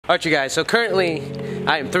Alright, you guys, so currently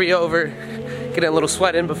I am 3 over, getting a little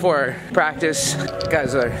sweat in before practice.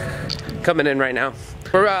 Guys are coming in right now.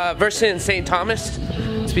 We're versing St. Thomas.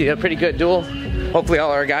 It's be a pretty good duel. Hopefully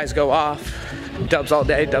all our guys go off. Dubs all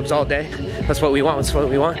day, dubs all day. That's what we want, that's what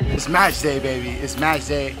we want. It's match day, baby. It's match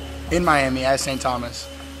day in Miami at St.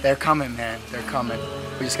 Thomas. They're coming, man. They're coming.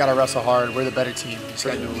 We just gotta wrestle hard. We're the better team. We just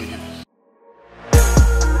gotta do what we do.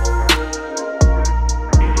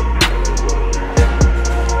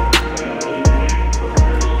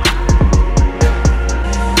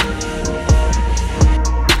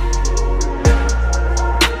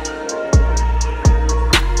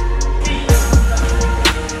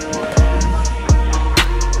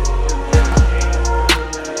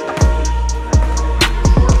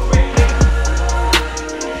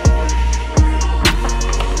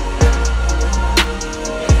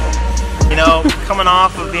 Coming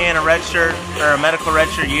off of being a redshirt or a medical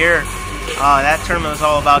redshirt year, that tournament was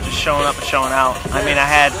all about just showing up and showing out. I mean, I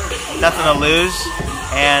had nothing to lose,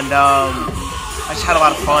 and I just had a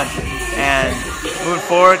lot of fun. And moving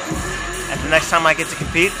forward, at the next time I get to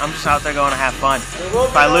compete, I'm just out there going to have fun.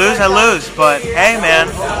 If I lose, I lose. But hey,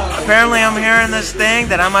 man, apparently I'm hearing this thing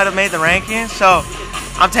that I might have made the rankings, so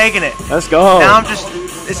I'm taking it. Let's go. Now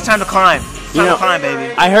it's time to climb. It's time to climb,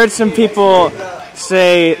 baby. I heard some people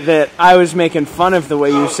say that I was making fun of the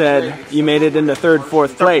way you said you made it into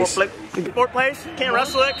fourth place. Fourth place? Can't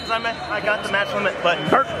wrestle it because I got the match limit, but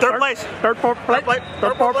third place. Fourth place. I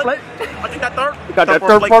think that third. You got that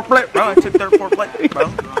fourth place. Bro, I took fourth place,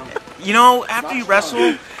 bro. You know, after you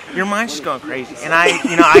wrestle, your mind's just going crazy. And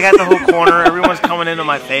I got the whole corner. Everyone's coming into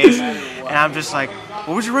my face, and I'm just like,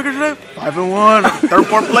 what was your record today? 5-1.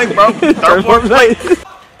 Fourth place, bro. Fourth place.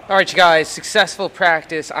 Alright, you guys, successful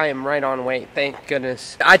practice. I am right on weight, thank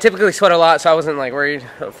goodness. I typically sweat a lot, so I wasn't like worried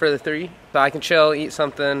for the 3. So I can chill, eat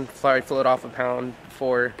something, probably float off a pound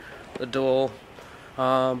for the duel.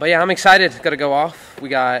 But yeah, I'm excited. Gotta go off. We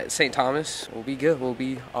got St. Thomas. We'll be good. We'll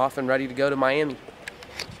be off and ready to go to Miami.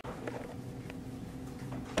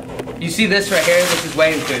 You see this right here? This is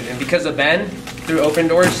weighing food, and because of Ben, through Open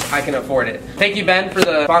Doors, I can afford it. Thank you, Ben, for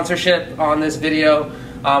the sponsorship on this video.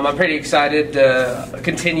 I'm pretty excited to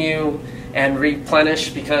continue and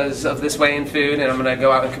replenish because of this weigh-in food, and I'm going to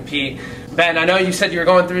go out and compete. Ben, I know you said you were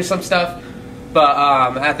going through some stuff, but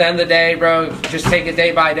at the end of the day, bro, just take it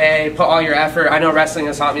day by day, put all your effort. I know wrestling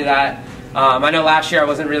has taught me that. I know last year I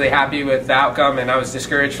wasn't really happy with the outcome, and I was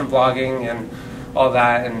discouraged from vlogging and all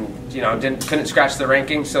that, and you know, couldn't scratch the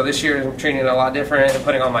rankings. So this year I'm treating it a lot different and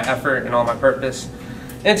putting all my effort and all my purpose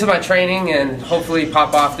into my training, and hopefully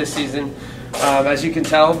pop off this season. As you can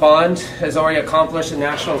tell, Bond has already accomplished a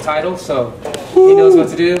national title, so he knows what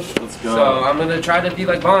to do. Let's go. So I'm going to try to be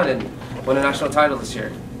like Bond and win a national title this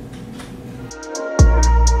year.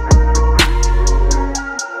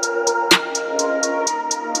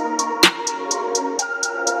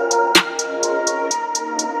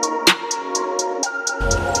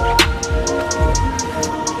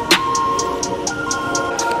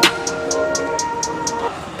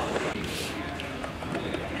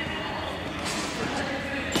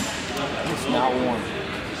 Not warm.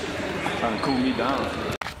 Trying to cool me down.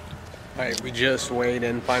 Alright, we just weighed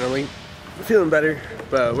in finally. Feeling better,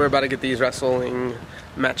 but we're about to get these wrestling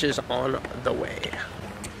matches on the way.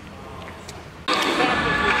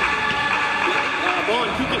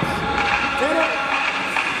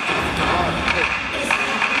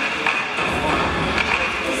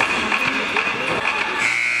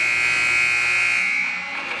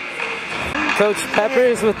 Coach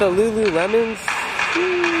Peppers with the Lululemons.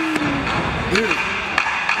 Dude,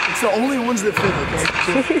 it's the only ones that fit,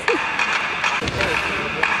 okay?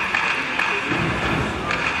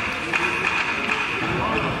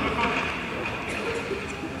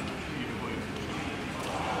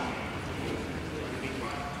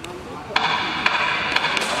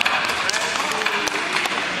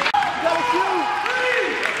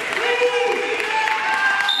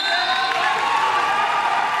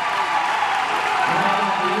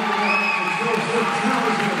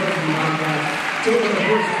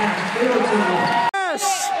 Yes!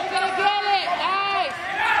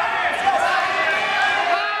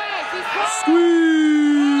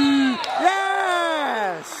 Squeeze!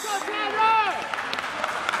 Yes!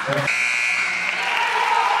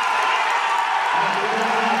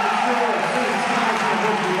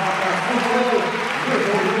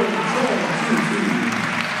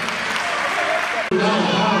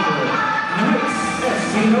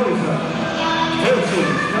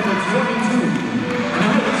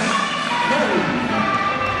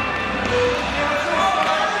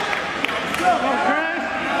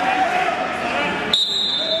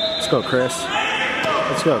 Let's go, Chris.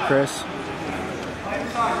 Let's go, Chris.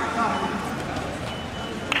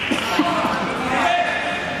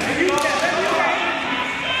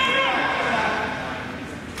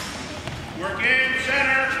 Work in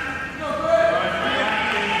center.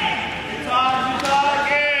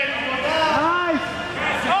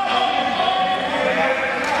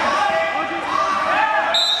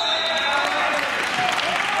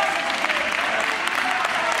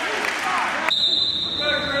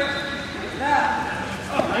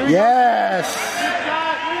 Yes.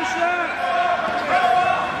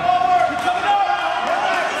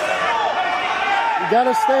 You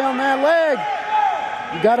gotta stay on that leg.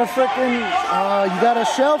 You gotta freaking, you gotta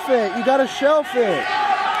shelf it. You gotta shelf it.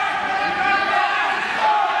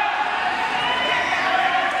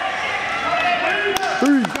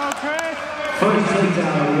 Three. First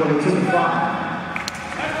takedown awarded to the five.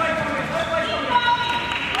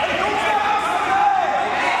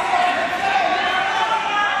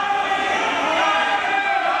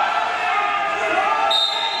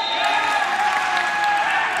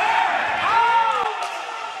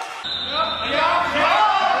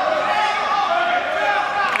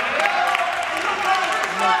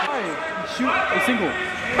 Shoot a single.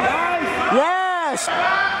 Yes.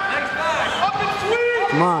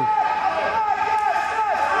 Come on.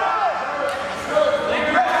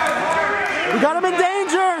 We got him in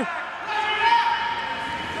danger.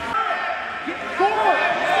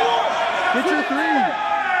 Get your three.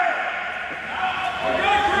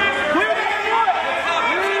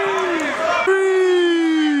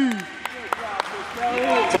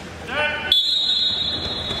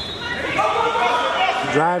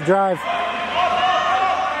 Drive, drive.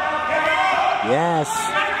 Yes.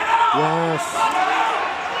 Yes.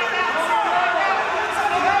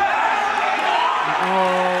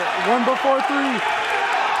 One before three.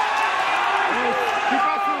 Keep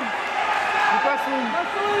wrestling. Keep wrestling.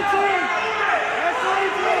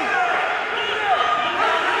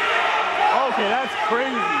 Okay, that's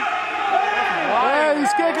crazy. Yeah,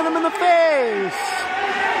 he's kicking him in the face.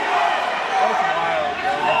 That's wild,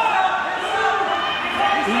 bro.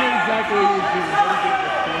 He knew exactly what he was doing. Let me get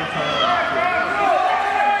this thing time.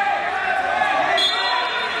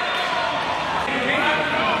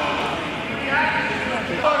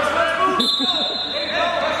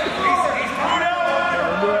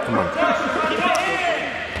 Come on.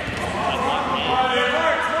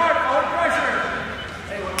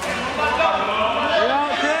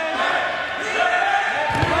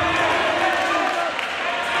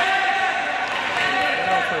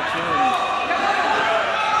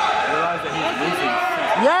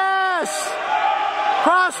 Yes!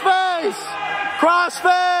 Crossface!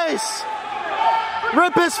 Crossface!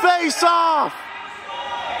 Rip his face off!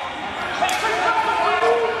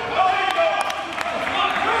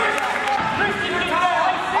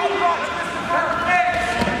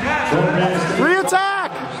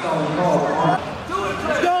 Re-attack!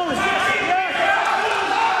 Let's go!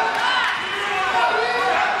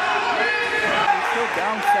 Still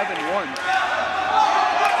down 7-1.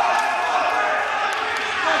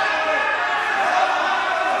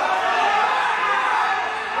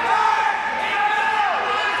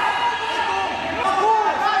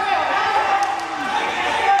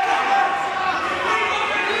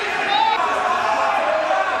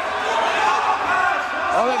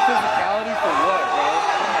 All that physicality for what, bro? All that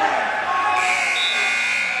physicality for what?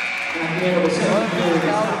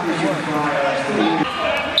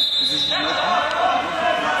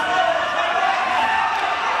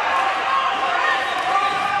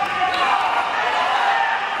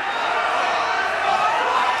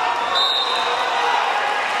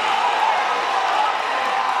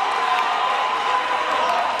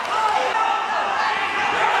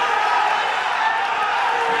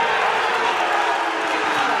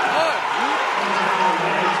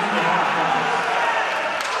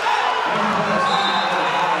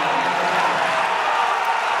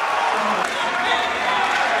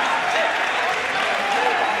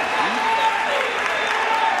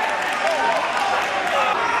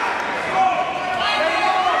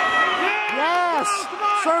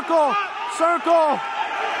 Circle! Circle!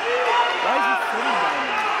 Why is he sitting down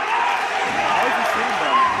there? Why is he sitting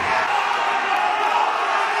down there?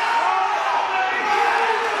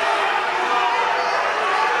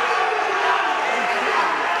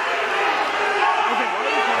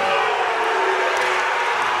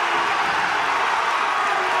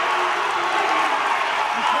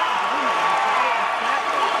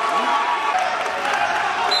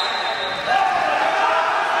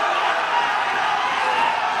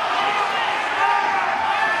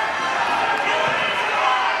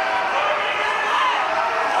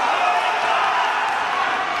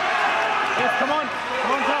 Yes, come on.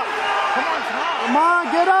 Come on, top. Come on, top. Come on,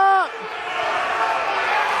 get up.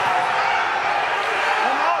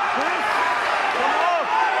 Come up, Chris. Come up.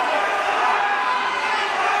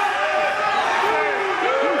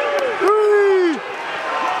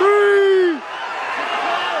 Three.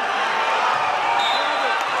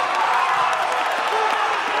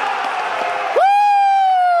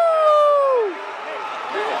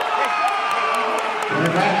 And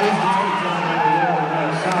that is the takedown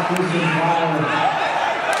award. Southeastern Fire.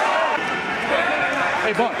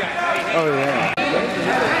 Hey, Buck. Oh, yeah.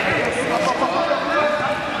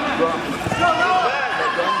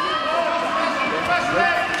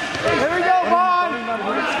 Here we go, Vaughn.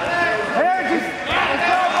 Here, just, let's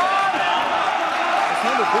go, Vaughn. It's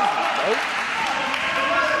not a business, right?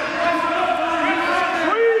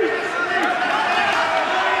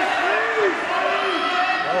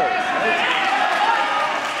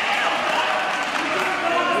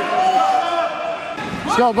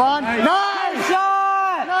 Let's go, Vaughn. Nice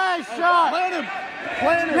shot. Nice shot. Plant him.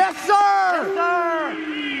 Plant him. Yes, sir. Yes, sir.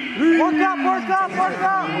 Work up, work up, work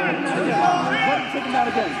up. Let him take him out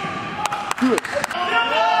again. Do it.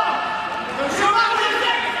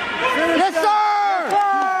 Yes, sir.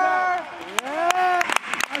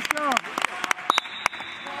 Nice job.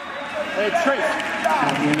 Hey, Trace.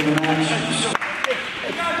 At the end of the match.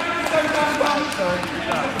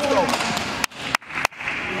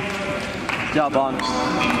 Good job, Vaughn.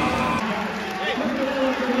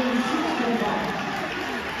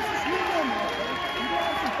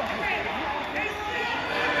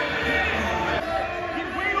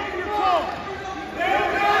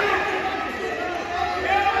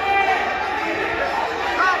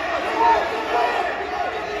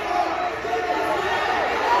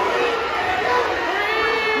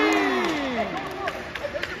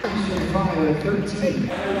 Fire 13.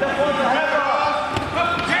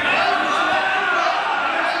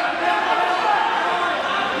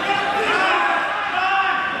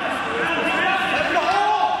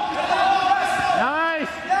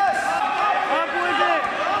 Nice. Up with it.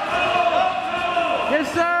 Yes,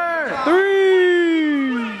 sir.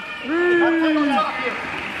 Three.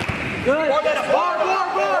 Good. Bar.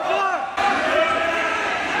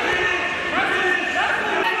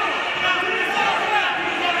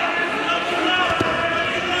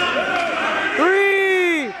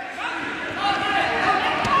 Three.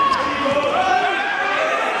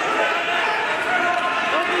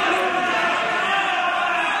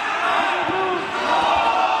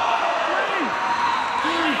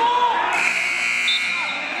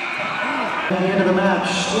 At the end of the match,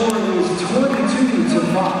 score is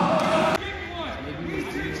 22-5.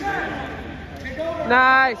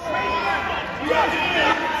 Nice.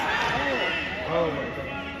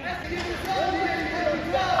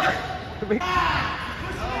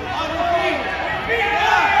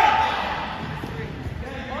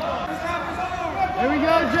 Here we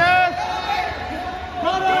go, Jess.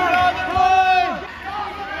 Cut on, play.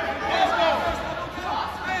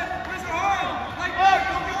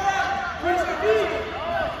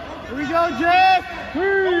 Here we go, Jess.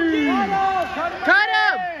 Cut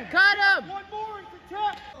him. Cut him. One more. It's a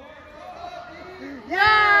tap.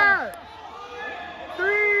 Yeah.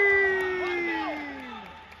 Three.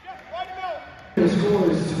 The score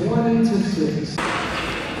is 20-6.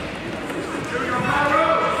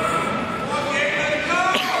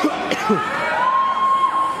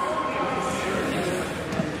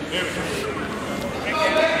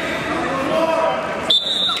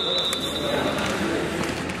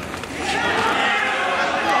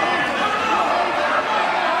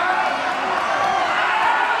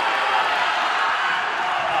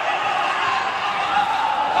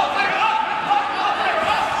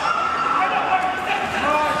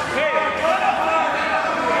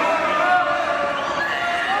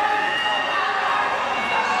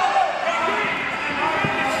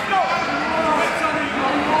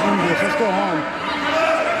 Let's go home.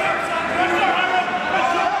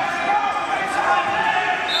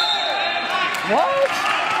 What?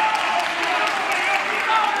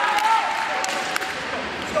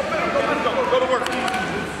 Go to work.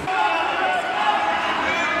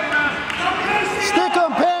 Stick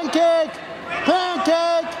 'em, pancake.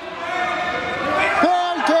 Pancake.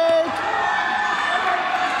 Pancake.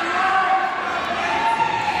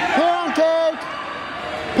 Pancake.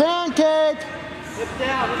 Pancake. Lift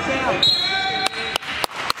down, lift down.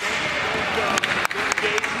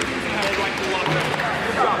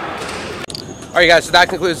 All right, guys, so that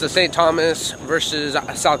concludes the St. Thomas versus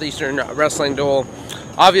Southeastern wrestling duel.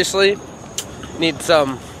 Obviously, need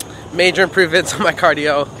some major improvements on my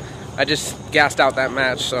cardio. I just gassed out that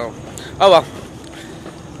match, so oh well.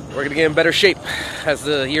 we're gonna get in better shape as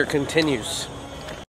the year continues.